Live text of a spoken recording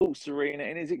Sports Arena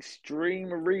in his Extreme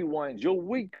Rewinds, your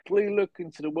weekly look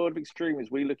into the world of Extreme as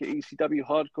we look at ECW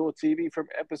Hardcore TV from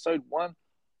episode 1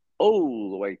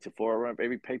 all the way to 4. I run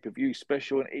every pay-per-view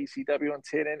special on ECW on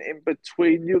TNN in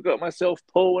between. You got myself,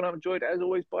 Paul, and I'm joined as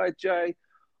always by Jay.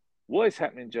 What is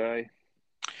happening, Jay?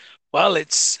 Well,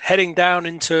 it's heading down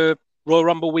into Royal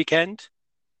Rumble weekend.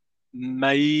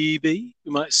 Maybe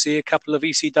we might see a couple of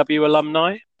ECW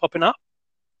alumni popping up.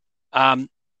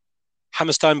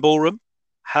 Hammerstein Ballroom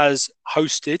has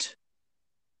hosted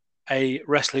a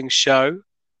wrestling show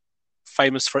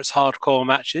famous for its hardcore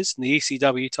matches, and the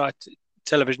ECW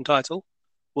television title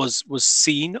was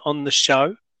seen on the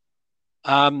show.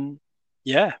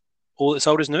 Yeah, all that's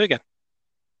old is new again.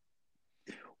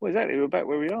 Well, exactly. We're back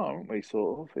where we are, aren't we?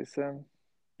 Sort of. It's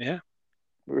yeah.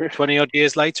 20 odd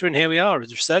years later, and here we are,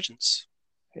 as a resurgence.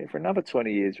 Here for another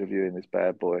 20 years reviewing this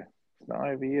bad boy. It's not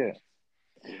over yet.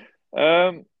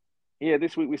 Yeah,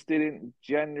 this week we're still in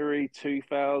January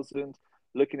 2000,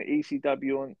 looking at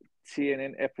ECW on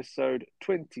TNN episode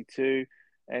 22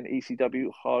 and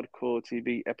ECW Hardcore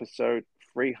TV episode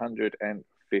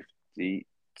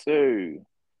 352.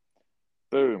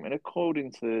 Boom. And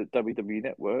according to the WWE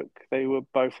Network, they were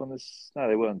both on this. No,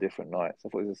 they were on different nights. I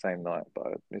thought it was the same night, but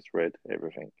I misread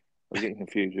everything. I was getting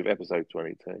confused with episode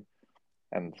 22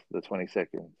 and the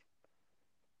 22nd.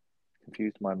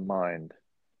 Confused my mind.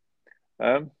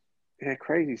 Yeah,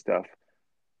 crazy stuff.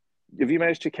 Have you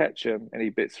managed to catch any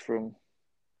bits from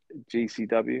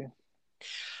GCW?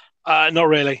 Not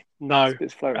really. No.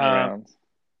 Bits floating around.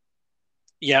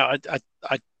 Yeah,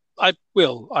 I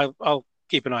will. I'll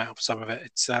keep an eye out for some of it.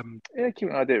 It's yeah, keep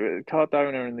an eye on it.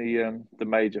 Cardona and the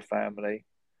Major family.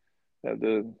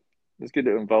 There's good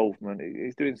little involvement.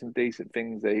 He's doing some decent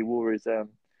things there. He wore his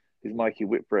Mikey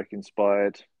Whipwreck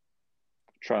inspired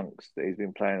trunks that he's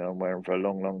been planning on wearing for a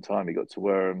long, long time. He got to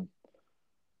wear them,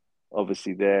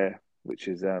 obviously there, which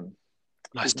is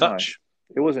nice touch. Nice.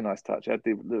 It was a nice touch. It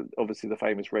had obviously the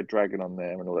famous Red Dragon on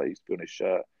there and all that. He used to be on his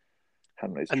shirt.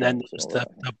 And then there's the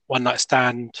One Night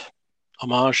Stand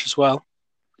homage as well.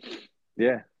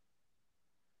 Yeah,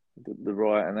 the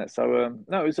riot and that. So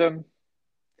no, it was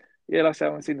yeah. Like I say, I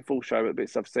haven't seen the full show, but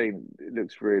bits I've seen, it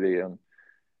looks really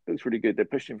good. They're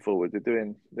pushing forward. They're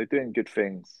doing good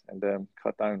things, and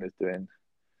Cardona's doing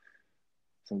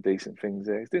some decent things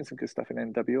there. He's doing some good stuff in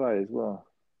NWA as well.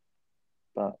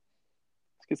 But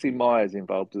it's good to see Myers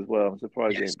involved as well. I'm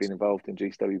surprised he ain't been involved in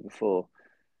GCW before.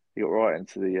 He got right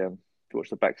into to watch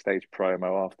the backstage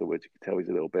promo afterwards. You could tell he's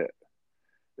a little bit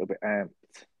amped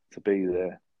to be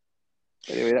there.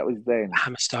 But anyway, that was then.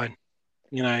 Hammerstein.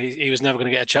 You know, he was never going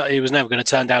to get a chance. He was never going to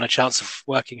turn down a chance of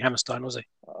working Hammerstein, was he?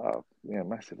 Oh, yeah,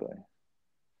 massively.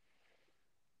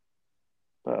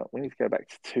 But we need to go back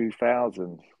to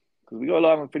 2000 because we got a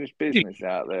lot of unfinished business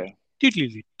out there.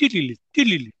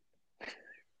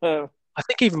 I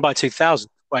think even by 2000,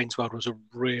 Wayne's World was a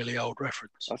really old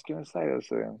reference. I was going to say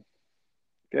that.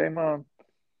 Game on.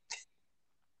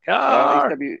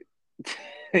 ECW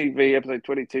TV episode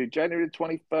 22, January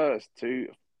 21st,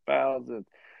 2000.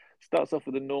 Starts off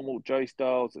with a normal Joey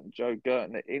Styles and Joe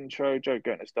Gertner intro. Joe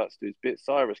Gertner starts to do his bit.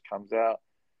 Cyrus comes out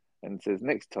and says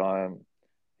next time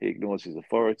he ignores his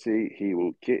authority, he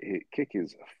will kick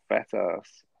his fat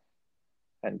ass.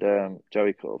 And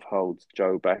Joey kind of holds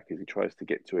Joe back as he tries to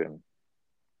get to him.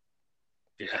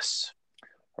 Yes.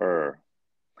 Not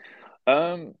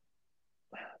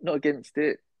against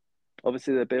it.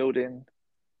 Obviously, they're building,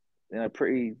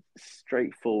 pretty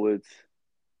straightforward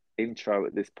intro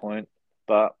at this point,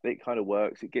 but it kind of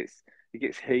works. It gets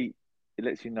heat. It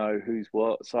lets you know who's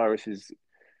what. Cyrus is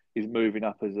moving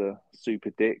up as a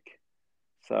super dick,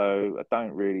 so I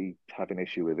don't really have an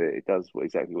issue with it. It does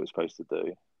exactly what it's supposed to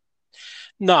do.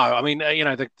 No, I mean,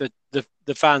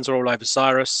 the fans are all over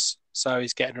Cyrus, so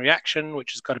he's getting a reaction,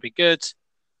 which has got to be good.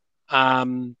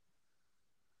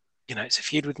 It's a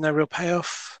feud with no real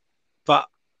payoff, but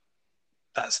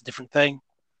that's a different thing.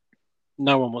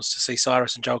 No one wants to see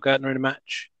Cyrus and Joel Gertner in a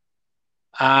match.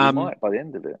 We might by the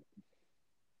end of it.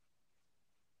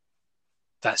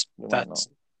 That's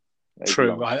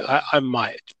true. I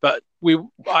might, but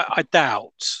I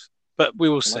doubt. But we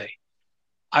will see.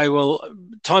 I will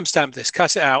timestamp this,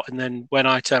 cut it out, and then when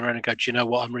I turn around and go, do you know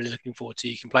what I'm really looking forward to?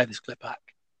 You can play this clip back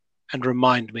and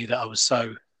remind me that I was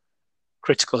so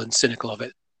critical and cynical of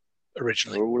it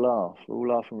originally. We'll all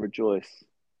laugh and rejoice.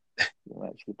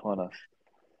 Actually upon us.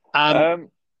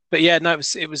 But yeah, no,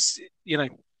 it was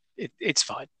it's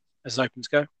fine as opens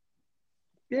go.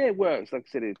 Yeah, it works. Like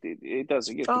I said, it does.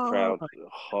 It gets the crowd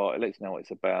hot. It lets you know what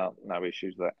it's about. No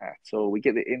issues with that at all. We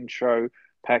get the intro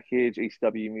package,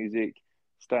 ECW music,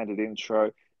 standard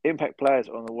intro. Impact players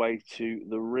are on the way to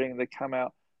the ring. They come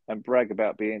out and brag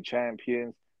about being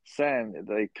champions, saying that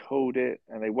they called it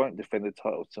and they won't defend the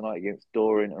titles tonight against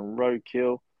Doring and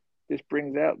Roadkill. This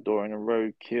brings out Doring and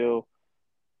Roadkill.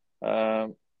 They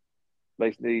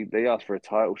ask for a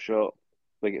title shot.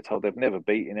 They get told they've never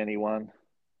beaten anyone,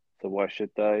 so why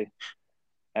should they?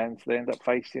 And they end up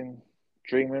facing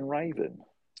Dreamer and Raven.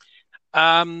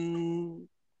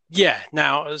 Yeah.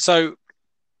 Now, so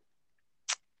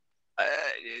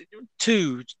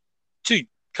two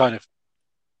kind of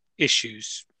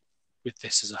issues with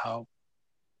this as a whole.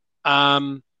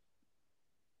 I'll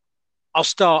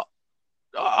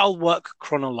work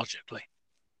chronologically.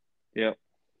 Yeah.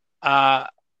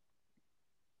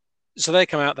 So they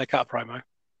come out, they cut a promo.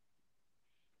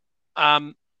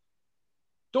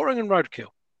 Doring and Roadkill.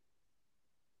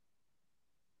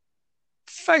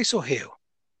 Face or heel?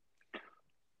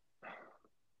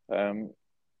 Do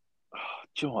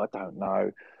you know what? I don't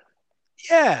know.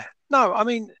 Yeah. No, I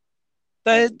mean,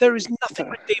 there is nothing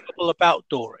redeemable about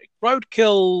Doring.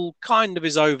 Roadkill kind of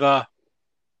is over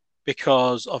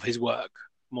because of his work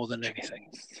more than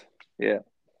anything. Yeah.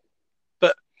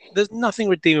 But there's nothing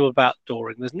redeemable about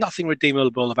Doring. There's nothing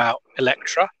redeemable about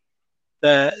Elektra.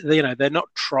 They're not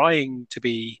trying to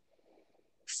be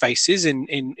faces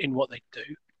in what they do.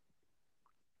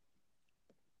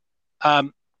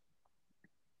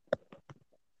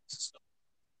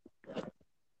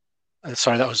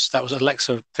 Sorry, that was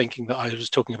Alexa thinking that I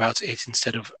was talking about it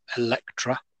instead of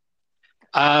Elektra.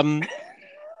 Oh,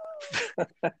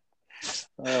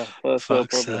 first world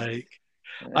Fuck's problem. sake.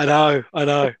 Yeah. I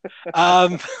know.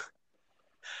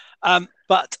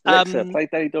 But Alexa, play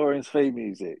Danny Doring's theme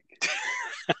music.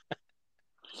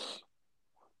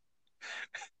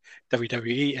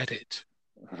 WWE edit.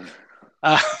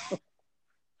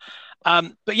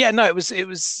 But yeah, no, it was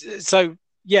so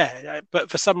yeah. But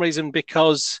for some reason,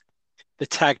 because the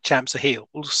tag champs are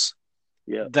heels,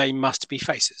 yeah, they must be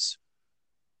faces.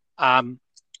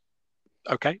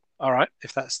 Okay, all right.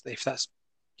 If that's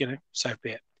so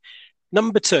be it.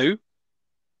 Number two,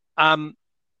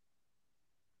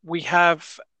 we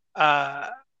have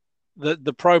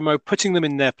the promo putting them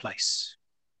in their place.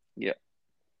 Yeah,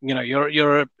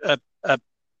 you're a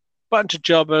bunch of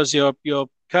jobbers. You're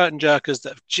curtain jerkers that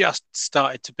have just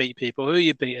started to beat people. Who are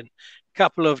you beating? A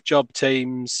couple of job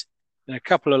teams, and a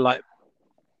couple of like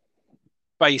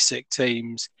basic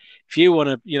teams. If you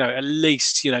want to, at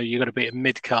least, you've got to beat a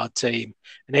mid-card team.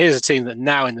 And here's a team that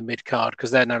now in the mid-card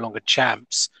because they're no longer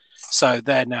champs. So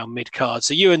they're now mid-card.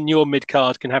 So you and your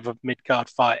mid-card can have a mid-card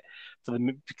fight for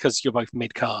them because you're both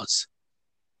mid-cards.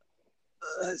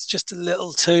 It's just a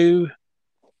little too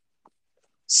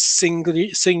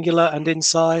singular and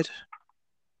inside.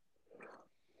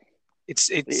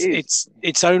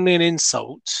 It's only an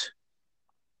insult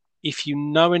if you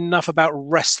know enough about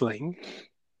wrestling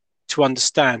to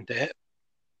understand it,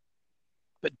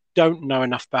 but don't know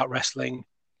enough about wrestling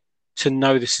to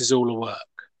know this is all a work.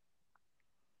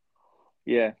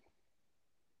 Yeah.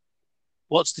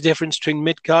 What's the difference between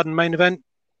mid-card and main event?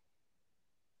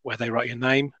 Where they write your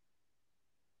name.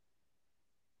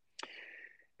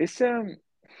 It's like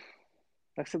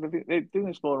I said, they're doing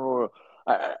this more and more.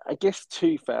 I guess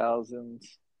 2000s.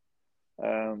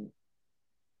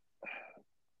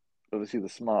 Obviously, the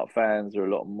smart fans are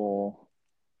a lot more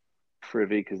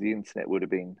privy because the internet would have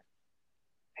been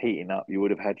heating up. You would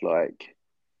have had like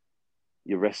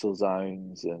your wrestle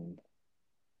zones and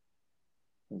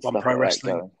One stuff Pro like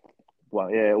Wrestling. that going.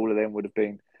 Well, yeah, all of them would have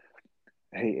been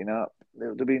heating up. There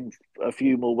would have been a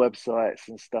few more websites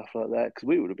and stuff like that because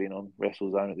we would have been on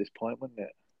WrestleZone at this point, wouldn't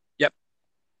it? Yep.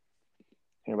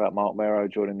 Hear about Mark Mero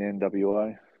joining the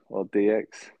NWO or DX?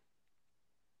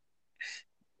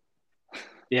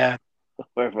 Yeah.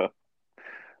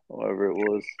 whatever it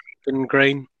was. And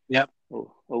Green. Yep.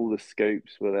 All the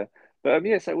scoops were there. But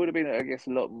yes, it would have been, I guess,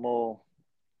 a lot more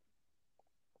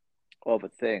of a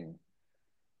thing,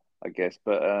 I guess.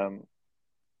 But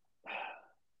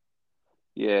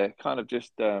yeah, kind of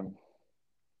just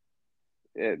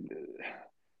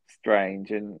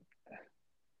strange. And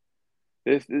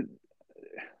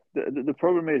the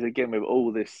problem is, again, with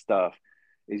all this stuff,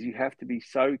 is you have to be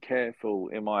so careful,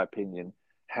 in my opinion,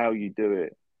 how you do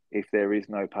it if there is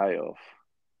no payoff.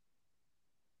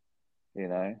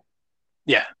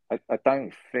 Yeah. I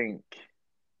don't think.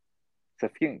 So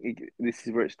I think this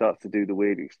is where it starts to do the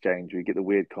weird exchange. We get the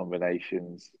weird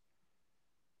combinations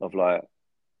of like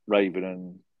Raven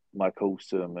and Mike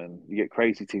Awesome, and you get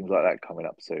crazy teams like that coming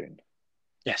up soon.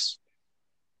 Yes.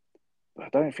 But I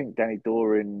don't think Danny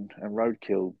Doring and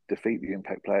Roadkill defeat the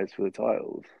Impact players for the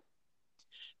titles.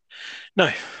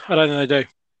 No, I don't think they do.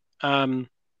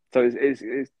 So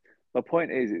it's my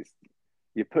point is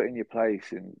you're put in your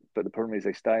place, and but the problem is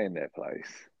they stay in their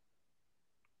place.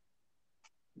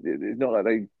 It's not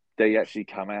like they actually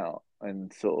come out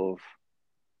and sort of,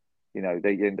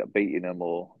 they end up beating them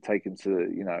or take them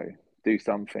to, do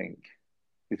something.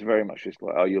 It's very much just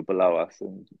like, oh, you're below us,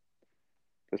 and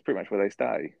that's pretty much where they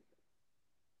stay.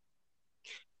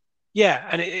 Yeah,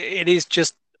 and it is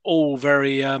just all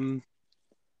very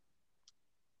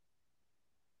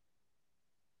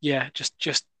yeah,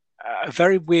 just a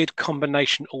very weird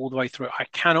combination all the way through. I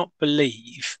cannot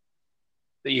believe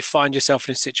that you find yourself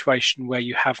in a situation where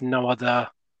you have no other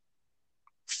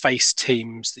face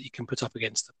teams that you can put up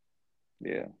against them.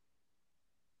 Yeah.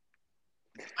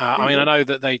 I mean, I know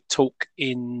that they talk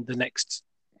in the next.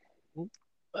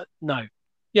 No,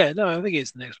 yeah, no, I think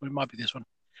it's the next one. It might be this one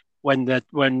when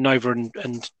Nova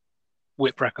and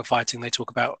Whipwreck are fighting. They talk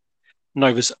about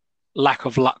Nova's lack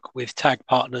of luck with tag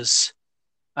partners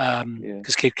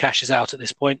because Kid Cash is out at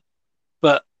this point.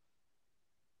 But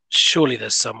surely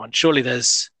there's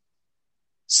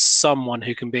someone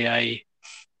who can be a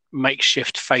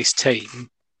makeshift face team,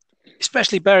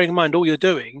 especially bearing in mind all you're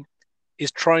doing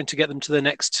is trying to get them to the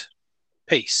next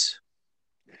piece.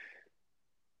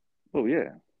 Well, yeah.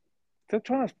 They're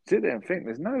trying to sit there and think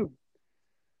there's no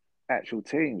actual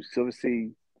teams. So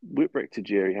obviously, Whipwreck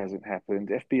Tajiri hasn't happened.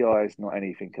 FBI is not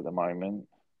anything at the moment.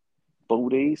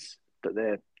 Baldies, but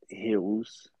they're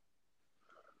heels.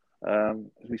 As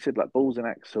we said, like Balls and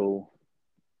Axel.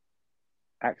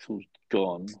 Axel's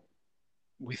gone.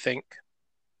 We think.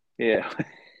 Yeah.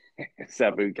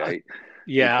 Sabu Gate.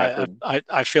 Yeah,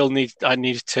 I feel I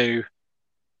need to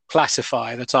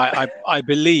classify that I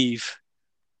believe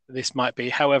this might be.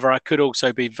 However, I could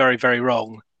also be very, very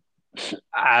wrong,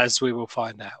 as we will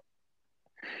find out.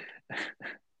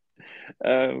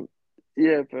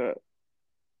 Yeah, but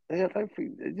I don't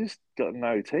think they just got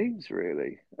no teams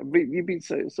really. I mean, you've been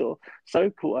so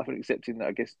caught up in accepting that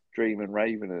I guess Dream and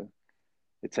Raven are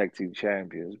the tag team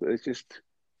champions, but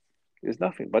there's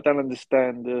nothing. But I don't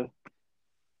understand the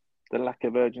lack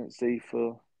of urgency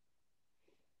for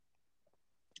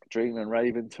Dream and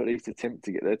Raven to at least attempt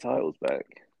to get their titles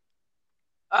back.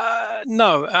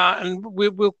 No, and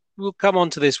we'll come on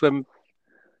to this when.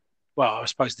 Well, I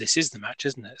suppose this is the match,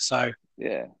 isn't it? So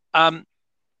yeah,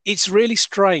 it's really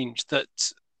strange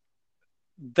that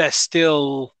they're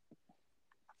still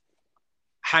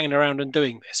hanging around and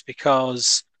doing this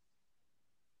because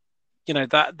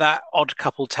that odd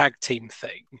couple tag team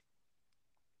thing,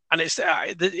 and it's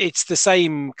the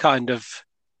same kind of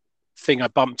thing I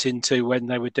bumped into when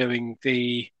they were doing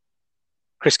the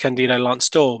Chris Candido Lance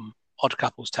Storm odd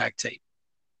couples tag team.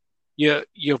 You're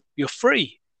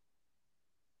free.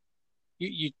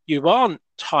 You aren't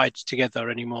tied together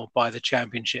anymore by the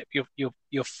championship.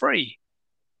 You're free.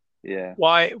 Yeah.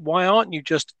 Why aren't you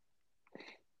just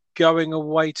going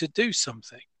away to do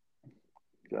something?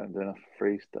 Going to do enough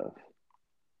free stuff.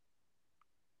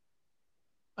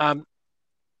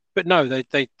 But no,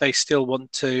 they still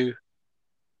want to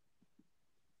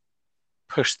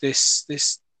push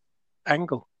this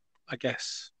angle, I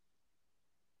guess.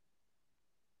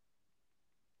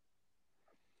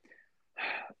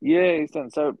 Yeah, it's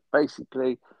done. So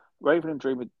basically, Raven and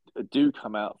Dreamer do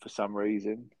come out for some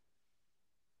reason,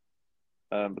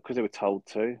 because they were told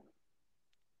to.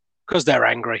 Because they're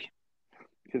angry.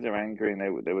 Because they're angry and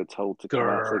they were told to come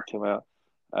out, so they come out.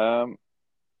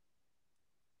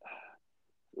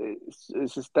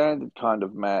 It's a standard kind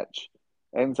of match.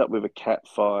 Ends up with a cat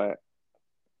fight,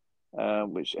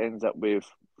 which ends up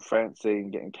with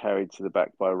Francine getting carried to the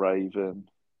back by Raven,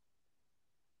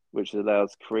 which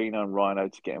allows Karina and Rhino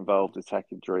to get involved,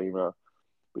 attacking Dreamer,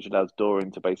 which allows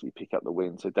Dorian to basically pick up the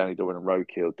win. So Danny Dorian and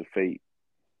Roadkill defeat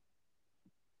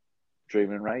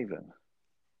Dreamer and Raven.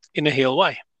 In a heel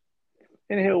way.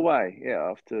 In a heel way,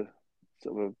 yeah, after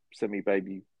sort of a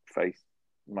semi-baby face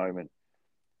moment.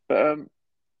 But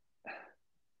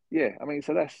yeah, I mean,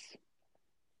 so that's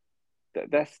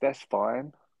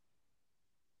fine.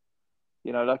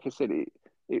 Like I said,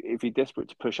 if you're desperate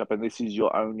to push up and this is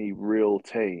your only real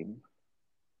team,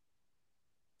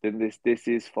 then this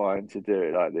is fine to do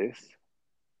it like this.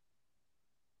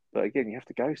 But again, you have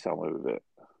to go somewhere with it.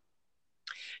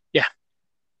 Yeah.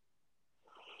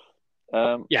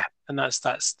 Yeah, and that's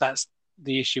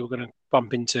the issue we're going to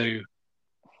bump into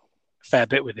a fair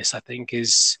bit with this, I think,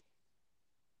 is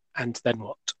and then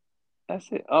what? That's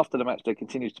it. After the match, they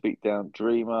continues to beat down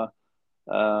Dreamer.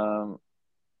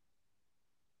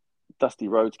 Dusty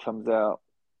Rhodes comes out,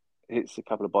 hits a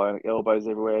couple of bionic elbows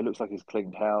everywhere. It looks like he's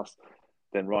cleaned house.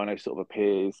 Then Rhino sort of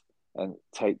appears and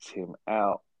takes him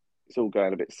out. It's all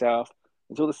going a bit south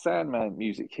until the Sandman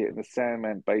music hit, and the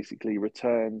Sandman basically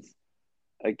returns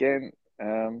again.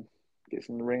 gets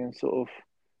in the ring and sort of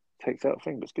takes out the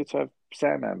thing. But it's good to have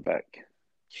Sandman back.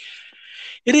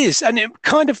 It is, and it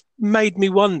kind of made me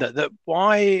wonder that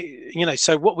why,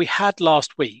 so what we had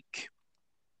last week,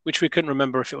 which we couldn't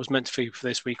remember if it was meant to be for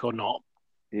this week or not,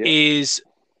 is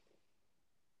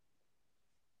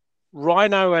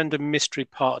Rhino and a mystery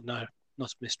partner,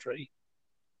 not mystery,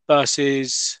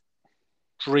 versus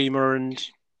Dreamer and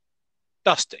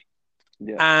Dusty.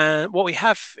 Yeah. And what we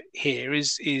have here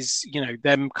is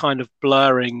them kind of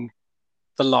blurring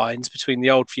the lines between the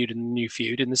old feud and the new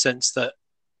feud, in the sense that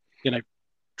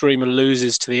Dreamer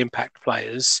loses to the Impact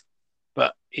players,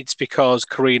 but it's because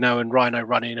Corino and Rhino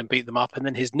run in and beat them up, and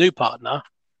then his new partner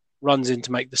runs in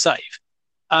to make the save.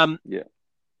 I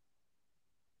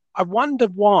wonder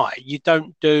why you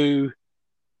don't do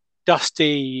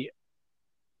Dusty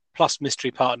plus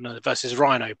mystery partner versus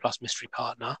Rhino plus mystery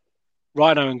partner,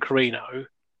 Rhino and Corino, and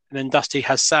then Dusty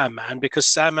has Sandman, because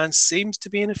Sandman seems to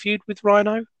be in a feud with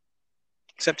Rhino,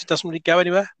 except it doesn't really go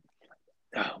anywhere.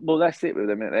 Well, that's it with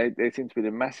them. They seem to be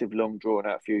the massive, long,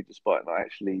 drawn-out feud, despite not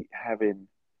actually having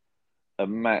a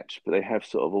match. But they have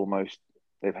sort of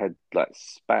they've had like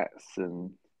spats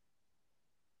and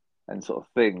sort of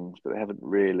things, but they haven't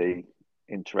really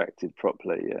interacted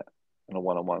properly yet in a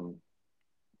one-on-one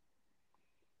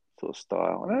sort of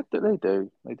style. And they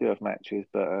do have matches,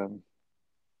 but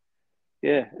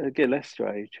again, less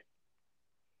strange.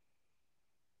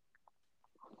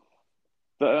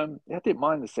 But I didn't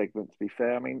mind the segment, to be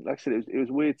fair. I mean, like I said, it was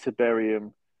weird to bury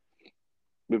him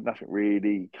with nothing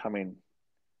really coming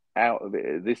out of it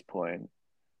at this point.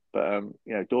 But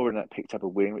Dora and that picked up a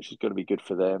win, which is going to be good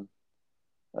for them.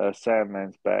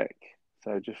 Sandman's back,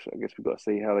 so I guess we've got to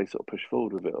see how they sort of push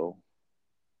forward with it all.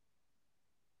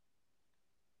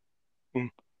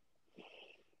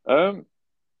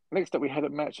 Next up, we had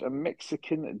a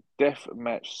Mexican death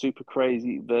match, Super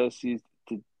Crazy versus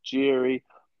Tajiri.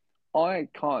 I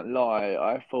can't lie,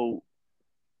 I thought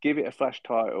give it a flash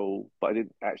title, but I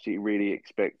didn't actually really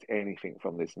expect anything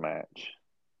from this match.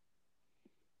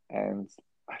 And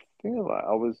I feel like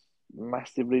I was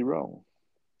massively wrong.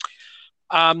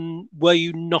 Were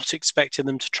you not expecting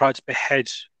them to try to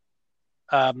behead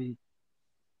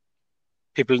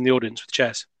people in the audience with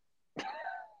chairs?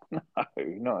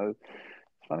 No.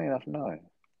 Funny enough, no.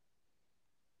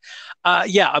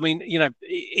 I mean,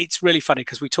 it's really funny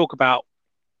because we talk about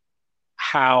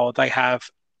how they have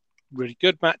really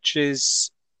good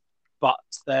matches, but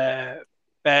they're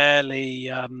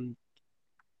fairly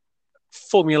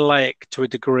formulaic to a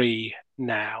degree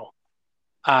now.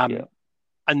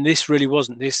 And this really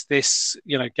wasn't. This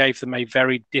gave them a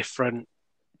very different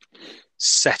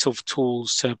set of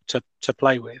tools to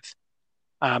play with.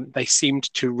 They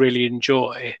seemed to really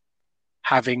enjoy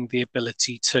having the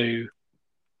ability to,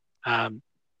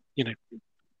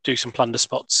 do some plunder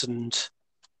spots and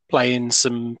play in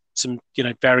some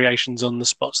variations on the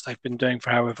spots they've been doing for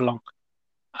however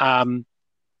long.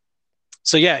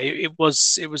 So yeah, it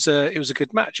was a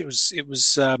good match. It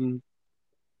was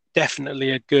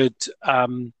definitely a good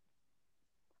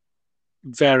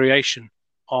variation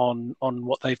on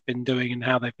what they've been doing and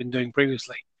how they've been doing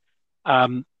previously.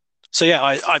 So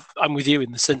yeah, I'm with you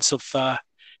in the sense of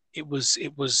it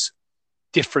was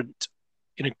different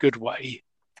in a good way.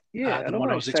 Than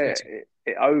what I was expecting.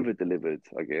 It over delivered,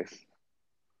 I guess.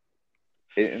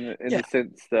 In the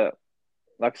sense that,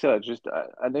 like I said,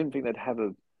 I didn't think they'd have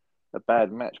a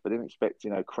bad match, but I didn't expect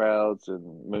crowds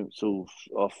and moonsaults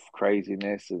off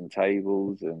craziness and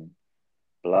tables and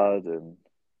blood, and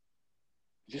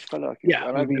it just felt like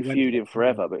I know they've been feuding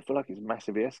forever, but it felt like it's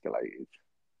massively escalated.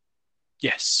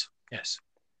 Yes.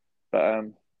 But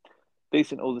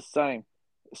decent all the same.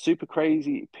 Super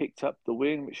Crazy picked up the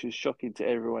win, which was shocking to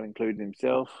everyone, including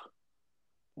himself.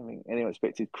 I mean, anyone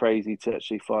expected Crazy to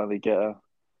actually finally get a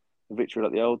victory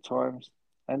like the old times.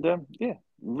 And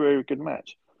very good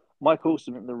match. Mike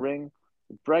Awesome in the ring,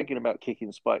 bragging about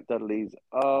kicking Spike Dudley's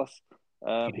ass.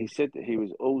 He said that he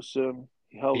was awesome.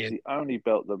 He holds the only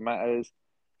belt that matters.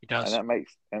 He does. And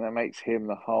that makes him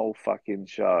the whole fucking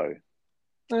show.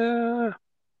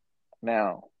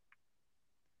 Now,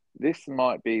 this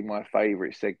might be my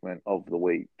favourite segment of the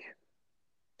week.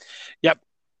 Yep.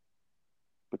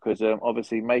 Because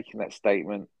obviously making that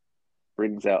statement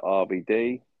brings out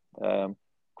RVD.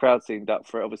 Crowd seemed up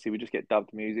for it. Obviously, we just get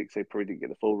dubbed music, so probably didn't get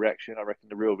the full reaction. I reckon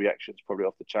the real reaction is probably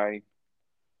off the chain.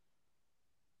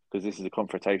 Because this is a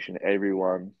confrontation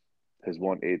everyone has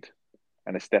wanted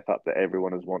and a step up that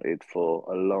everyone has wanted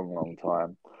for a long, long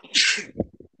time.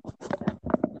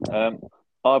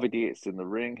 RVD gets in the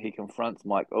ring. He confronts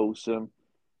Mike Awesome,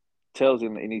 tells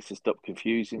him that he needs to stop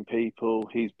confusing people.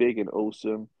 He's big and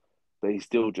awesome. but he's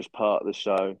still just part of the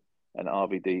show, and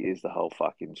RVD is the whole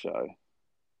fucking show.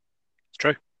 It's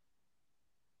true.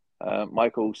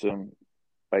 Mike Awesome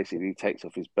basically takes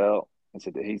off his belt and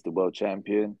said that he's the world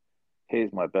champion.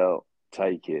 Here's my belt,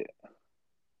 take it.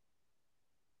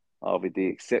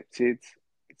 RVD accepted,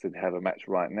 said have a match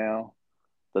right now.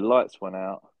 The lights went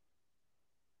out.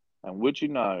 And would you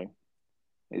know,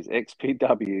 his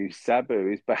XPW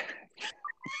Sabu is back.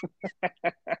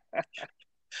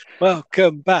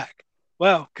 Welcome back.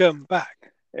 Welcome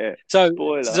back. Yeah. So,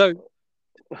 spoiler. I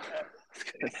was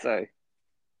gonna say.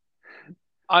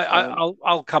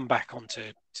 I'll come back onto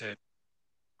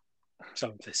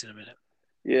some of this in a minute.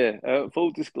 Yeah.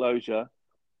 Full disclosure,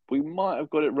 we might have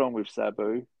got it wrong with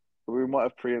Sabu. We might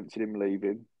have preempted him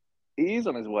leaving. He is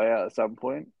on his way out at some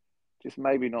point, just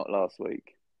maybe not last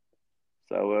week.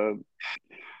 So,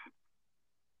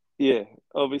 yeah,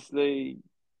 obviously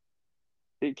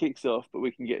it kicks off, but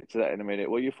we can get to that in a minute.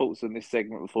 What are your thoughts on this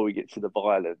segment before we get to the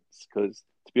violence? Because,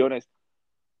 to be honest,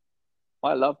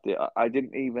 I loved it. I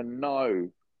didn't even know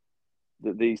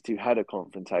that these two had a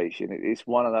confrontation. It's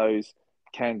one of those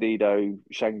Candido,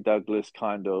 Shane Douglas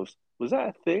kind of, was that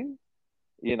a thing?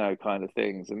 Kind of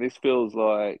things. And this feels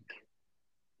like,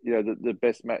 the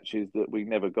best matches that we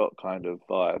never got kind of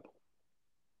vibe.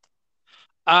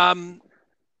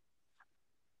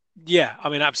 Yeah, I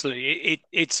mean, absolutely.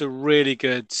 It's a really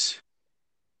good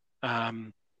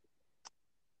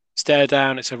stare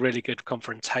down. It's a really good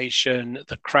confrontation.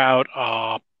 The crowd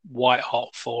are white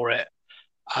hot for it.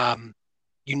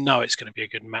 It's going to be a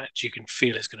good match. You can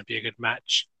feel it's going to be a good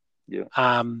match. Yeah.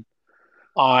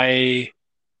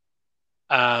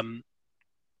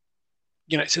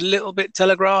 It's a little bit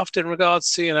telegraphed in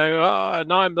regards to,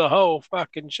 and I'm the whole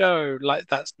fucking show. Like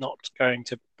that's not going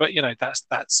to, but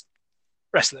that's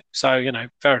wrestling. So,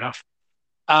 fair enough.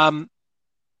 I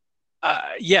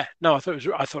thought it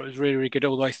was really, really good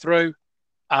all the way through.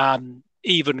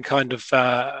 Even kind of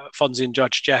Fonzie and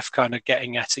Judge Jeff kind of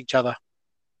getting at each other.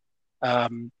 I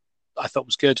thought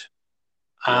was good.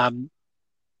 I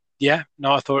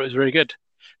thought it was really good.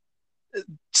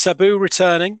 Sabu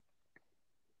returning.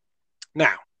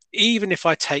 Now, even if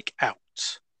I take out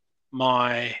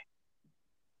my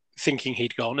thinking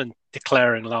he'd gone and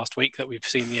declaring last week that we've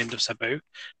seen the end of Sabu,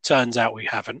 turns out we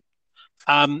haven't.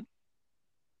 That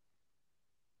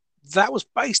was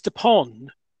based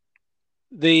upon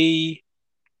and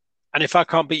if I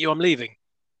can't beat you, I'm leaving.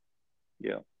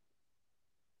 Yeah.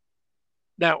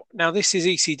 Now this is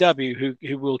ECW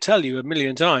who will tell you a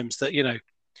million times that,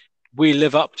 we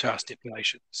live up to our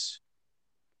stipulations.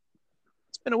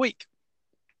 It's been a week.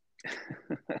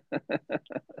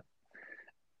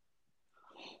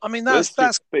 I mean, that's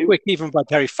quick even by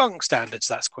Terry Funk standards.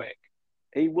 That's quick.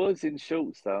 He was in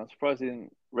shorts, though. I'm surprised he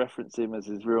didn't reference him as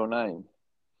his real name.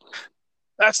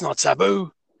 That's not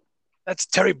Sabu. That's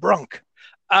Terry Brunk.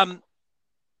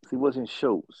 He was in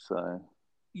shorts, so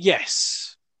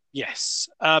yes.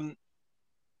 But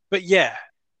yeah,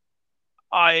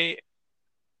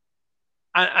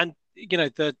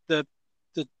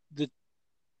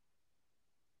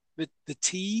 the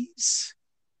tease,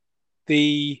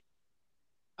 the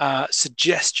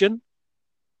suggestion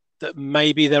that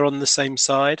maybe they're on the same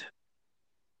side,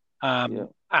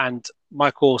 and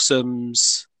Mike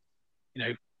Awesome's,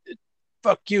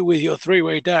 fuck you with your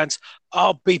three-way dance,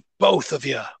 I'll beat both of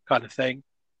you kind of thing.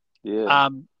 Yeah.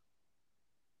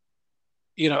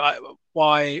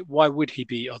 Why would he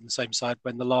be on the same side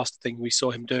when the last thing we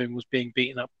saw him doing was being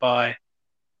beaten up by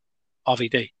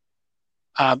RVD?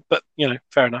 But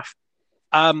fair enough.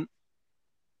 And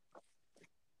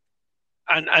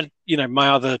my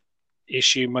other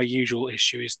issue, my usual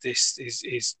issue is this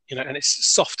is and it's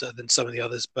softer than some of the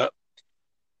others, but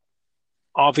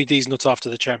RVD's not after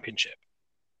the championship.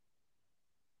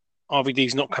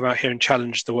 RVD's not come out here and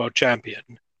challenged the world champion.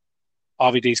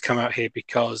 RVD's come out here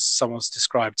because someone's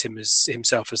described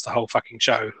himself as the whole fucking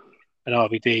show, and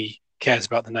RVD cares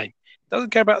about the name.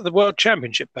 Doesn't care about the world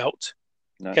championship belt.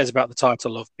 No. Cares about the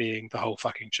title of being the whole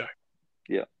fucking show.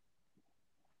 Yeah.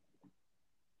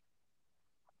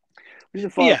 Which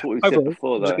is fine. What we said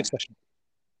before, though. It was a good session.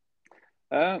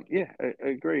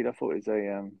 Agreed. I thought it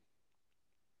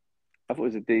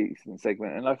was a decent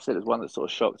segment, and like I said, it was one that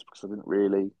sort of shocked because I didn't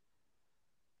really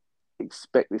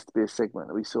expect this to be a segment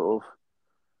that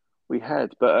we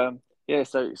had. But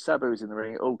so Sabu's in the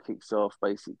ring. It all kicks off.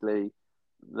 Basically,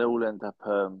 they all end up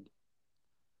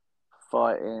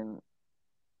fighting.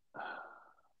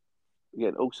 You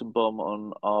get an awesome bomb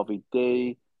on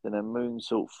RVD, then a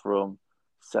moonsault from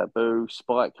Sabu.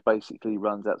 Spike basically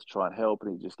runs out to try and help,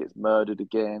 and he just gets murdered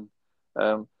again.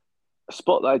 A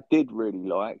spot that I did really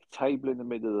like, table in the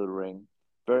middle of the ring,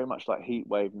 very much like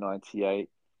Heatwave '98.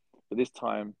 But this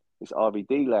time, it's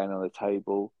RVD laying on the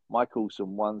table, Mike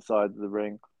Awesome one side of the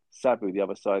ring, Sabu the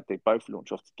other side. They both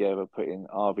launch off together, putting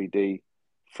RVD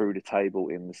through the table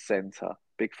in the centre.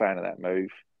 Big fan of that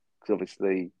move, because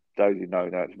obviously those who know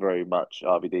that it's very much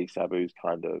RVD Sabu's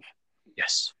kind of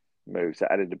moves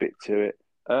that added a bit to it.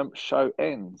 Show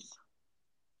ends.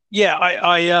 Yeah,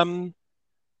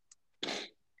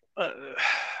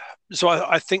 so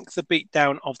I think the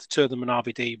beatdown of the two of them and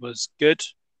RVD was good.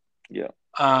 Yeah.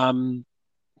 I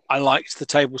liked the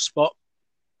table spot.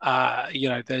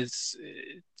 There's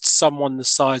someone the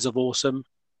size of Awesome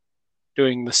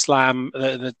doing the slam,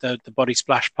 the body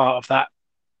splash part of that.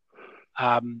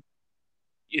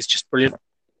 Is just brilliant.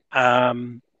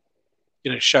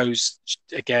 Shows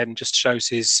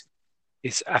his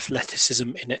athleticism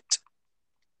in it.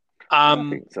 I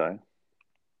think so.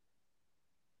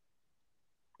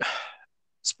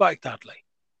 Spike Dudley.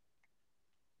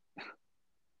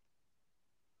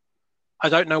 I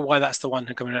don't know why that's the one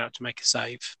who's coming out to make a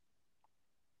save.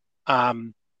 I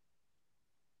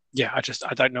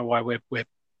don't know why we're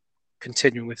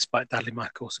continuing with Spike Dudley,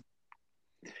 Mike Awesome.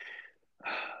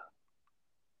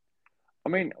 I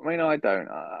mean, I don't.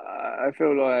 I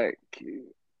feel like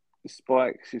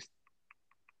Spike's just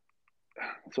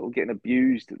sort of getting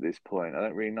abused at this point. I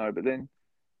don't really know. But then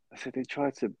I said they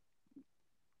tried to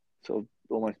sort of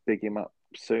almost big him up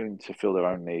soon to fill their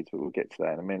own needs, but we'll get to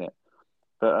that in a minute.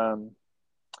 But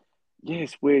yeah,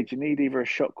 it's weird. You need either a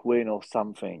shock win or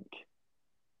something.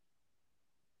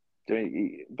 But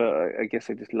I guess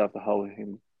I just love the whole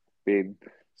him being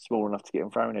small enough to get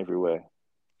him thrown everywhere.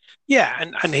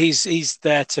 Yeah, and he's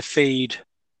there to feed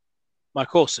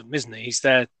Mike Awesome, isn't he? He's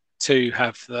there to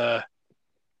have the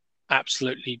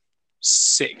absolutely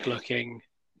sick-looking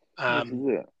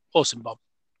Awesome Bomb.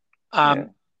 Yeah.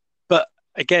 But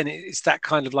again, it's that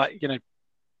kind of like,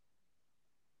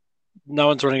 no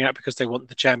one's running out because they want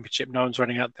the championship. No one's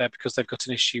running out there because they've got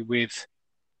an issue with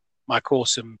Mike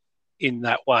Awesome in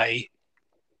that way.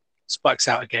 Spike's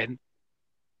out again.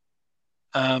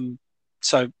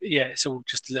 So yeah, it's all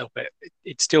just a little bit.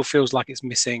 It still feels like it's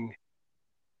missing.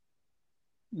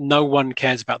 No one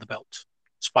cares about the belt.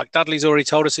 Spike Dudley's already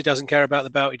told us he doesn't care about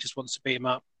the belt. He just wants to beat him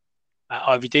up.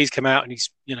 IVD's come out and he's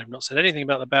not said anything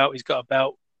about the belt. He's got a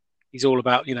belt. He's all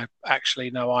about actually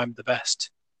no, I'm the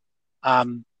best.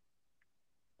 And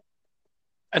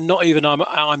not even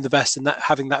I'm the best, and that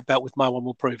having that belt with my one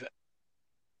will prove it.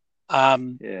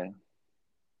 Yeah.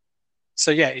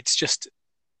 So yeah, it's just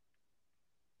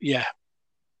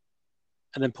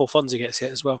and then Paul Fonzie gets hit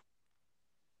as well.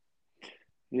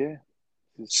 Yeah.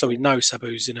 So we know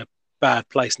Sabu's in a bad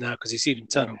place now because he's even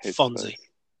turned on Fonzie.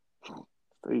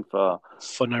 Too far.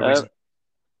 For no reason.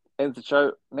 Ends the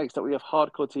show. Next up, we have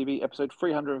Hardcore TV, episode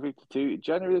 352,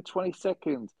 January the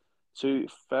 22nd,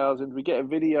 2000. We get a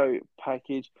video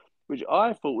package, which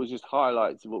I thought was just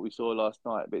highlights of what we saw last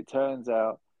night, but it turns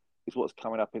out it's what's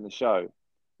coming up in the show,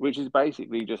 which is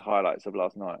basically just highlights of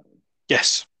last night.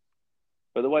 Yes.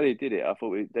 But the way they did it, I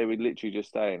thought they were literally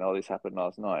just saying, oh, this happened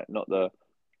last night, not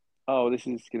this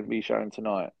is going to be shown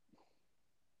tonight.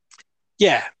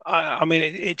 Yeah, I mean,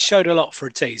 it showed a lot for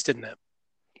a tease, didn't it?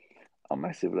 Oh,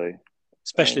 massively.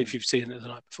 Especially if you've seen it the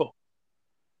night before.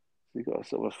 You've got a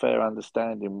sort of a fair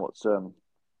understanding what's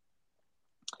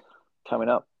coming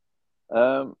up.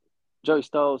 Joey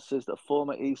Styles says that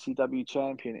former ECW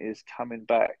champion is coming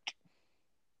back.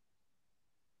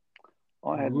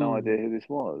 I had no idea who this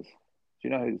was. Do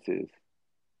you know who this is?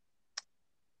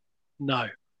 No.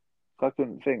 I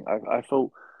couldn't think. I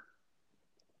thought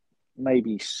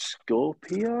maybe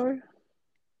Scorpio?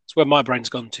 It's where my brain's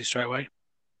gone to straight away.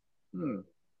 I'm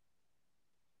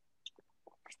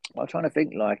trying to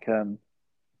think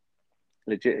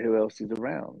legit who else is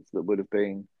around that would have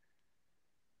been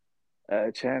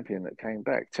a champion that came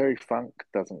back. Terry Funk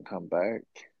doesn't come back.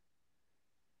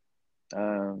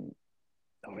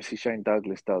 Obviously Shane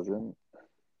Douglas doesn't.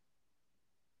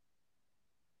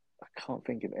 I can't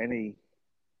think of any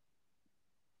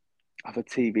other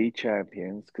TV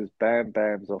champions because Bam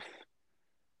Bam's off.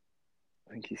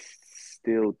 I think he's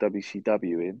still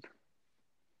WCW in.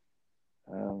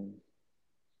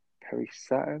 Perry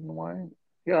Saturn, why?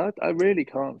 Yeah, I really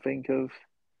can't think of.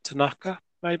 Tanaka,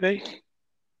 maybe?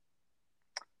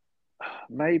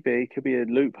 Maybe. Could be a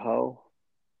loophole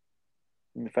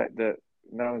in the fact that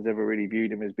no one's ever really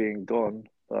viewed him as being gone,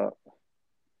 but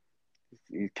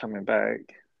he's coming back.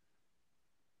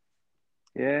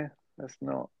 Yeah, that's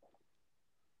not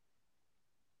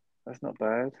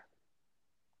bad.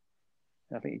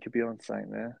 I think you could be on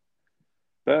something there.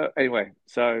 But anyway,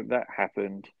 so that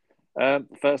happened.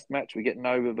 First match, we get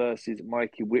Nova versus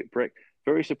Mikey Whipwreck.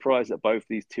 very surprised that both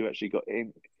these two actually got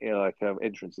in,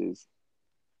 entrances.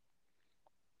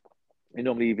 You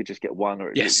normally either just get one or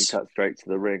it literally cuts straight to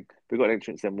the ring. We got an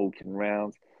entrance then walking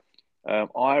around.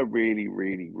 I really,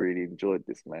 really, really enjoyed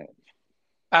this match.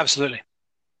 Absolutely.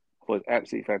 It was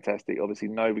absolutely fantastic. Obviously,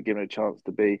 Nova given a chance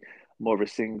to be more of a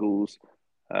singles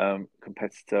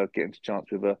competitor, getting a chance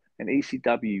with an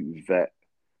ECW vet.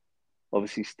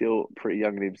 Obviously, still pretty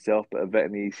young in himself, but a vet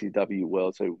in the ECW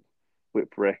world. So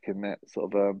Whipwreck and that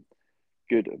sort of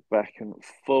good back and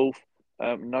forth.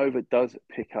 Nova does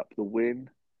pick up the win,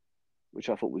 which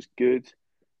I thought was good.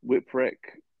 Whipwreck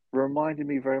reminded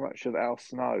me very much of Al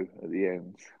Snow at the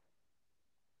end.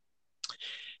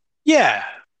 Yeah,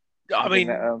 I mean,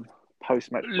 that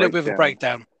post-match a little bit of a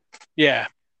breakdown. Yeah.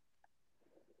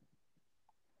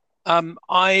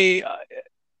 They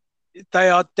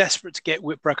are desperate to get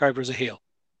Whipwreck over as a heel.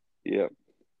 Yeah.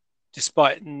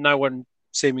 Despite no one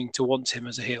seeming to want him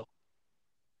as a heel.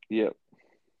 Yeah.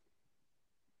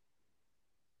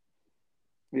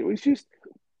 It was just,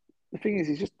 the thing is,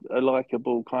 he's just a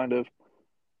likable kind of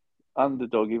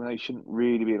underdog, even though he shouldn't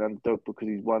really be an underdog because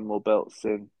he's won more belts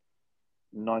than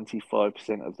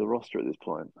 95% of the roster at this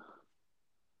point.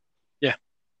 Yeah.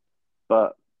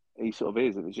 But he sort of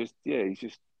is. And it's just, he's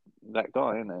just that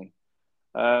guy, isn't he?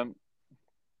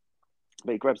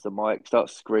 But he grabs the mic,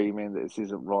 starts screaming that this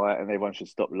isn't right and everyone should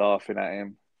stop laughing at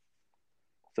him.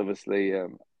 So obviously, I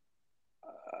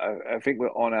think we're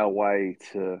on our way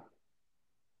to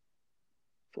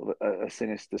sort of a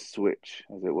sinister switch,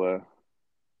 as it were.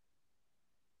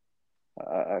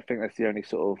 I think that's the only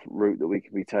sort of route that we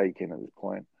can be taking at this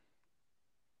point.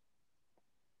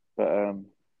 But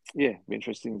be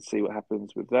interesting to see what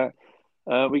happens with that.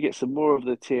 We get some more of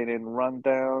the TNN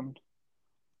rundown.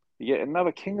 You get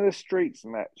another King of the Streets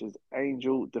match as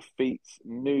Angel defeats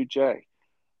New Jack.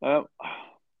 I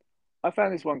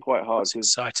found this one quite hard. That's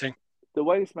exciting. The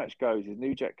way this match goes is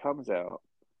New Jack comes out,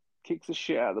 kicks the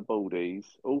shit out of the Baldies,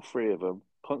 all three of them,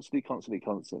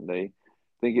 constantly.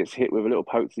 Then gets hit with a little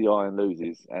poke to the eye and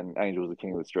loses, and Angel's the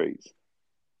King of the Streets.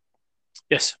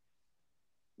 Yes.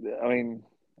 I mean,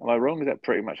 am I wrong? Is that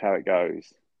pretty much how it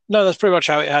goes? No, that's pretty much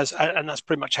how it has, and that's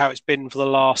pretty much how it's been for the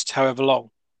last however long.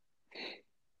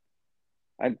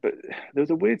 But there was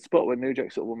a weird spot where New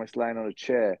Jack sort of almost laying on a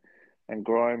chair, and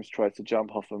Grimes tries to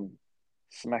jump off and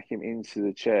smack him into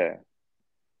the chair,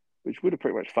 which would have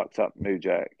pretty much fucked up New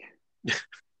Jack.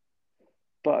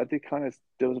 But I did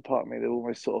there was a part of me that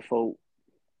almost sort of thought,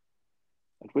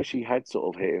 I wish he had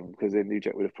sort of hit him, because then New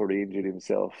Jack would have probably injured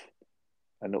himself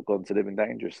and not gone to Living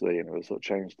Dangerously, and it would have sort of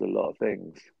changed a lot of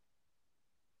things.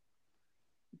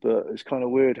 But it's kind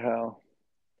of weird how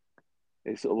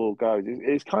it sort of all goes.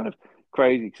 It's kind of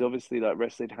crazy because obviously, like,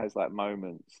 wrestling has like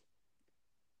moments.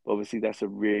 Obviously, that's a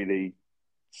really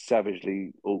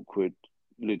savagely awkward,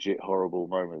 legit horrible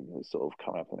moment that's sort of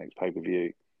coming up the next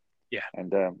pay-per-view. Yeah,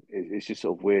 and it's just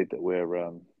sort of weird that we're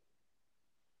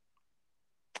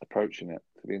approaching it.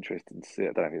 To be interesting to see.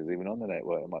 I don't know if it's even on the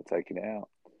network. I might taking it out,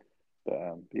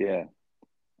 but yeah,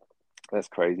 that's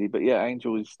crazy. But yeah,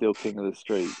 Angel is still King of the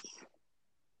Streets.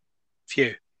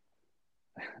 Phew.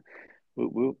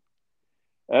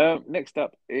 Next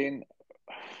up, in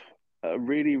a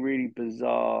really, really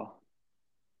bizarre,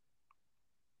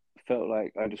 felt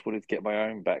like I just wanted to get my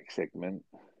own back segment.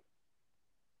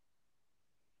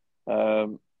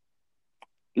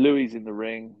 Louis in the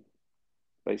ring,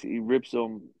 basically ribs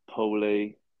on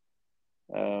Paulie,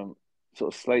 sort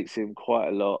of slates him quite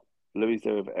a lot. Louis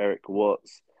there with Eric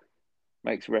Watts,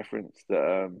 makes reference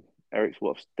that Eric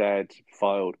Watts' dad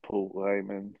filed Paul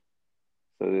Heyman,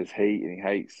 so there's heat and he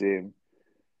hates him.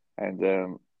 And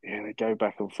they go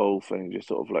back and forth, and he just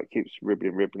sort of like keeps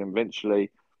ribbling. Eventually,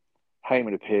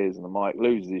 Heyman appears on the mic,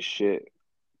 loses his shit,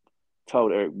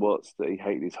 told Eric Watts that he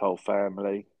hated his whole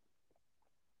family,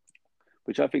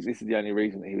 which I think this is the only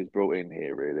reason that he was brought in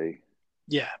here, really.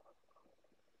 Yeah.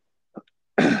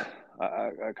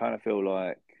 I kind of feel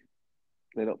like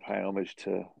they're not paying homage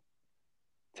to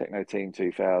Techno Team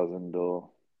 2000 or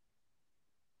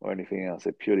anything else.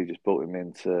 They purely just brought him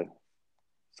in to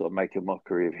sort of make a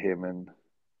mockery of him and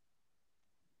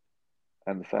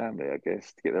the family, I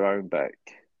guess, to get their own back.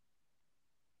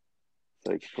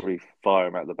 So they could probably fire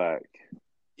him out the back.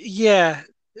 Yeah.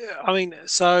 I mean,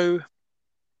 so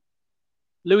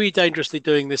Louis Dangerously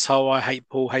doing this whole I hate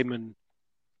Paul Heyman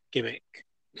gimmick.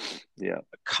 Yeah.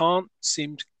 Can't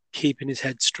seem to keep in his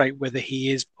head straight whether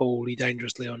he is Paulie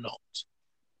Dangerously or not.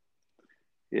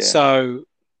 Yeah. So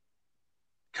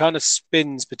kind of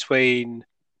spins between,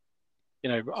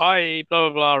 I blah,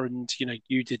 blah, blah, and,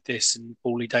 you did this and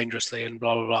Paulie Dangerously and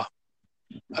blah, blah, blah.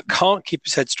 I can't keep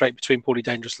his head straight between Paulie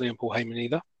Dangerously and Paul Heyman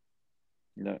either.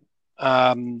 No.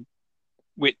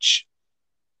 Which,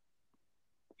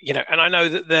 and I know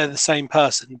that they're the same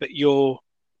person, but you're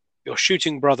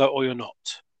shooting brother or you're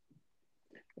not.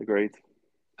 Agreed.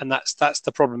 And that's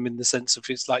the problem in the sense of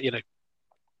it's like,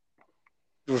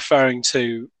 referring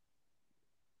to,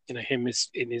 him is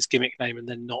in his gimmick name and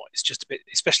then not. It's just a bit,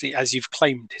 especially as you've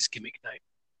claimed his gimmick name.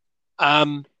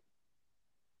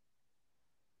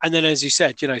 And then, as you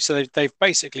said, so they've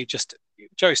basically just,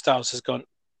 Joey Styles has gone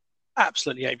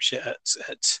absolutely apeshit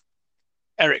at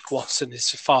Eric Watts and his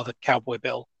father, Cowboy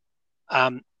Bill,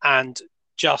 and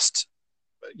just,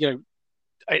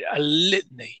 a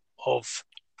litany of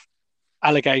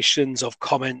allegations, of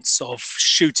comments, of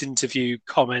shoot interview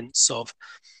comments, of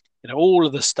all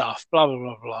of the stuff, blah blah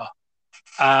blah blah.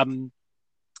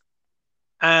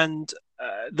 And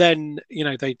then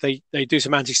they do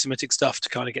some anti-Semitic stuff to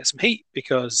kind of get some heat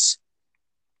because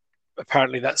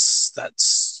apparently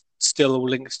that's still all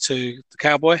linked to the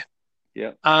Cowboy.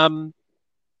 Yeah. And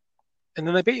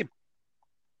then they beat him.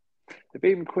 They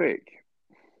beat him quick.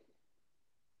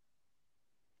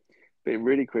 Beat him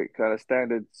really quick, kind of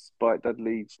standard Spike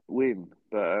Dudley win.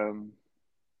 But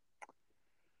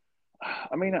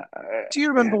I mean, do you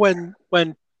remember when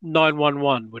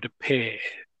 911 would appear,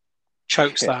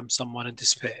 chokeslam someone and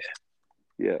disappear?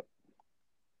 Yeah.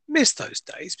 Miss those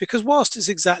days, because whilst it's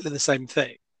exactly the same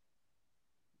thing,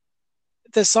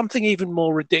 there's something even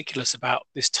more ridiculous about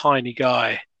this tiny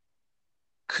guy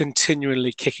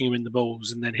continually kicking him in the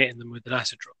balls and then hitting them with an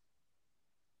acid drop.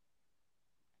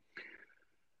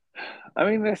 I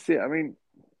mean, that's it. I mean,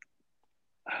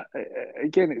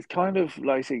 again, it's kind of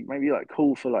like, maybe like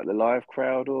cool for like the live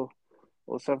crowd or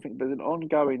something, but an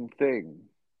ongoing thing.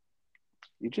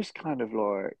 You're just kind of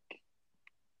like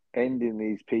ending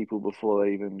these people before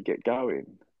they even get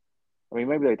going. I mean,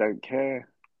 maybe they don't care.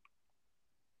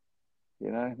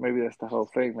 Maybe that's the whole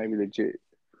thing. Maybe legit,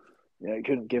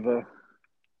 couldn't give a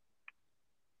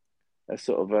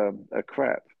sort of a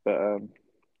crap. But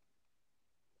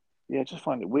I just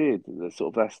find it weird that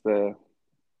sort of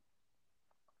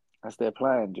that's their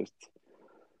plan. Just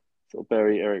sort of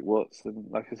bury Eric Watts,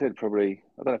 and like I said, probably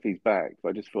I don't know if he's back, but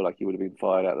I just feel like he would have been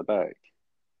fired out the back.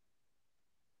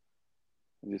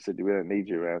 And just said we don't need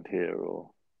you around here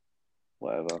or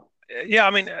whatever. Yeah,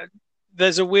 I mean,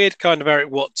 there's a weird kind of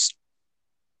Eric Watts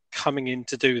coming in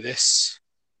to do this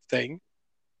thing,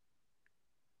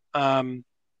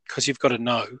 because you've got to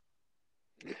know.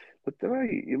 But the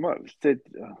way you might have said,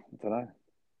 I don't know.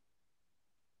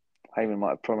 Heyman might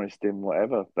have promised him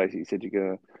whatever. Basically, said you're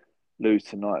going to lose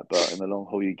tonight, but in the long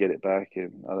haul you get it back.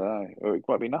 And I don't know, or it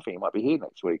might be nothing. He might be here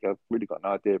next week. I've really got no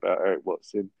idea about Eric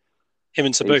Watson. Him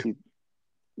and Sabu.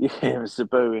 Yeah, him and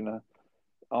Sabu in a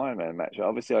Iron Man match.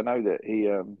 Obviously, I know that he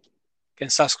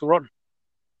against Saskia Rotten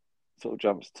sort of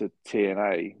jumps to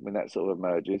TNA when that sort of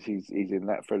emerges. He's in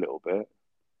that for a little bit,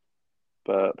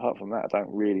 but apart from that, I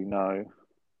don't really know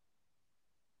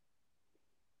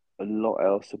a lot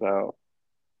else about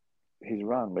his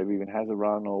run. Maybe even has a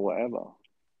run or whatever.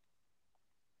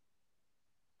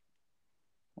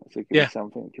 So it could be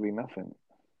something, it could be nothing.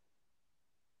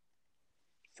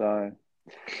 So,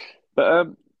 but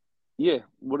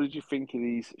what did you think of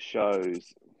these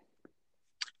shows?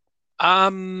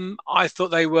 I thought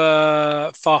they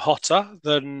were far hotter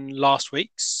than last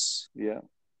week's. Yeah.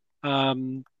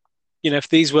 If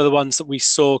these were the ones that we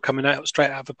saw coming out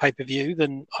straight out of a pay-per-view,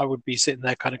 then I would be sitting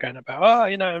there kind of going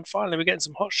about, and finally we're getting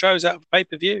some hot shows out of a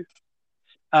pay-per-view,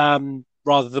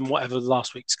 rather than whatever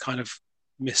last week's kind of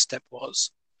misstep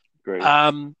was. Great.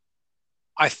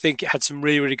 I think it had some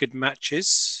really, really good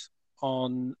matches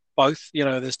on both.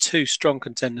 There's two strong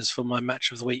contenders for my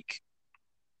match of the week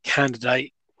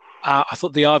candidate. I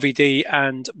thought the RVD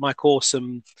and Mike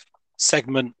Awesome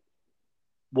segment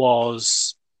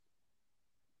was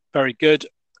very good.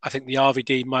 I think the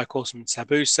RVD, Mike Awesome and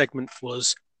Sabu segment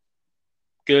was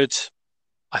good.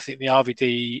 I think the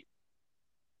RVD,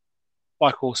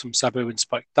 Mike Awesome, Sabu and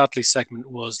Spike Dudley segment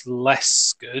was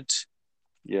less good.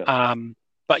 Yeah.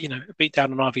 But a beat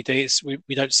down on RVD,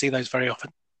 we don't see those very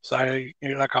often, so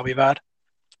that can't be bad.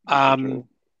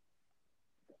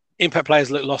 Impact players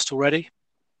look lost already,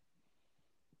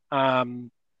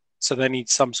 so they need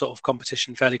some sort of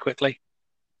competition fairly quickly.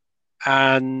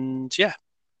 And yeah,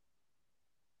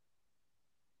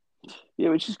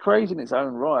 which is crazy in its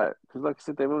own right, because like I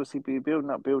said, they've obviously been building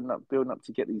up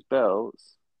to get these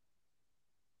belts.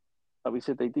 Like we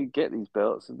said, they do get these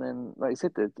belts, and then, like I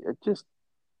said, they're just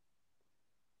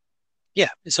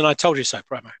it's an "I told you so"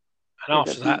 promo. And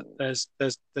after that,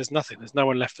 there's nothing. There's no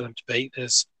one left for them to beat.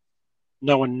 There's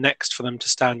no one next for them to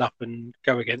stand up and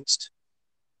go against.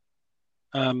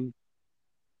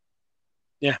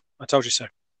 Yeah, I told you so.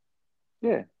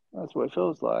 Yeah, that's what it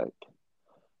feels like.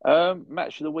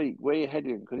 Match of the week. Where are you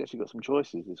heading? Because you actually got some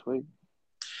choices this week.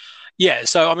 Yeah,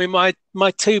 so I mean, my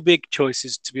two big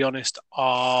choices, to be honest,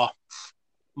 are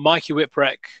Mikey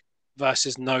Whipwreck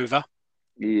versus Nova,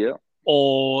 Yeah,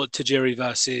 or Tajiri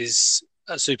versus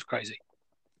Super Crazy.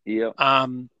 yeah,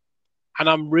 And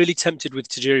I'm really tempted with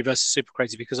Tajiri versus Super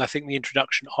Crazy because I think the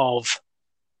introduction of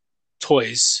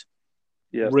toys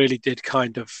yeah, really did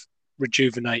kind of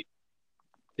rejuvenate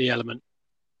the element.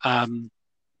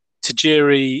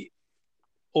 Tajiri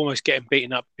almost getting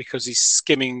beaten up because he's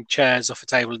skimming chairs off a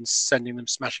table and sending them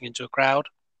smashing into a crowd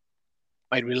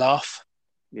made me laugh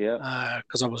yeah.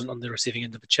 because I wasn't on the receiving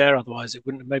end of a chair. Otherwise, it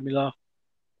wouldn't have made me laugh.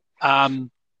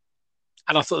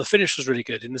 And I thought the finish was really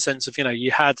good in the sense of,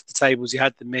 you had the tables, you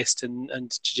had the mist, and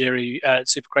Tajiri,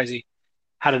 Super Crazy,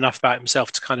 had enough about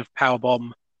himself to kind of power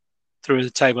bomb through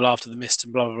the table after the mist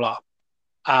and blah, blah,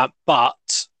 blah.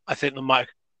 But I think the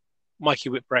Mikey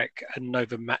Whipwreck and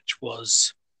Nova match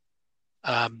was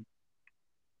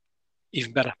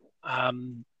even better.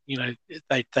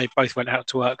 They both went out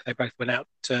to work. They both went out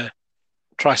to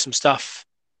try some stuff.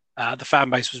 The fan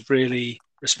base was really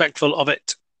respectful of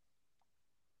it.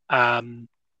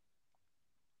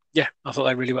 Yeah, I thought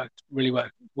they really worked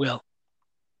well.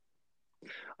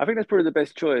 I think that's probably the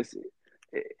best choice.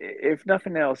 If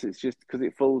nothing else, it's just because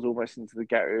it falls almost into the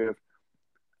category of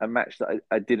a match that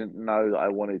I didn't know that I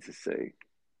wanted to see.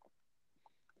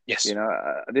 Yes.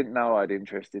 I didn't know I had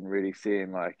interest in really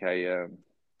seeing like a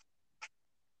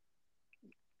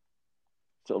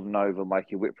sort of Nova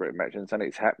Mikey Whipwreck match, and suddenly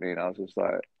it's happening. I was just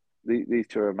like, these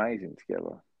two are amazing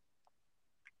together.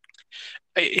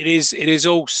 It is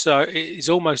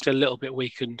almost a little bit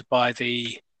weakened by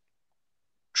the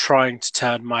trying to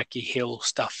turn Mikey heel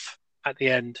stuff at the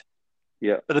end.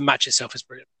 Yeah. But the match itself is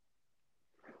brilliant.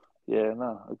 Yeah,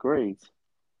 no, agreed.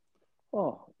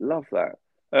 Oh, love that.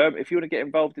 If you want to get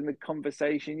involved in the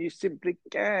conversation, you simply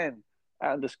can.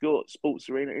 _ Sports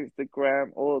Arena,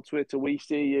 Instagram or Twitter. We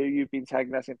see you. You've been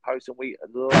tagging us in posts and we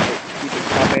love it. Keep it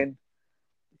coming.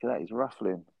 Look at that, he's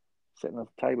ruffling, setting the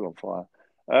table on fire.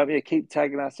 Yeah, keep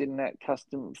tagging us in that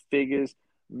custom figures,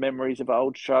 memories of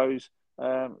old shows.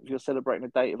 If you're celebrating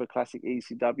the date of a classic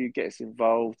ECW, get us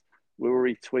involved. We'll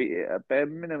retweet it at bare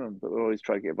minimum, but we'll always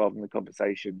try to get involved in the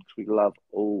conversation because we love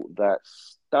all that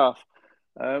stuff.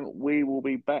 We will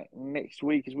be back next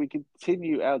week as we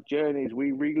continue our journeys.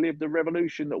 We relive the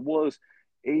revolution that was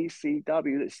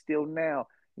ECW, that still now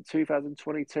in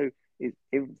 2022 is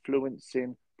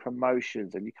influencing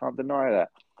promotions, and you can't deny that.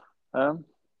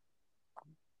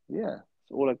 Yeah,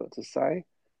 that's all I've got to say.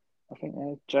 I think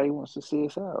Jay wants to see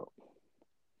us out.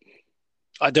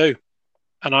 I do.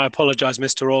 And I apologise,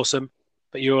 Mr. Awesome,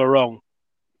 but you are wrong.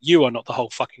 You are not the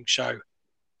whole fucking show.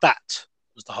 That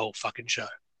was the whole fucking show.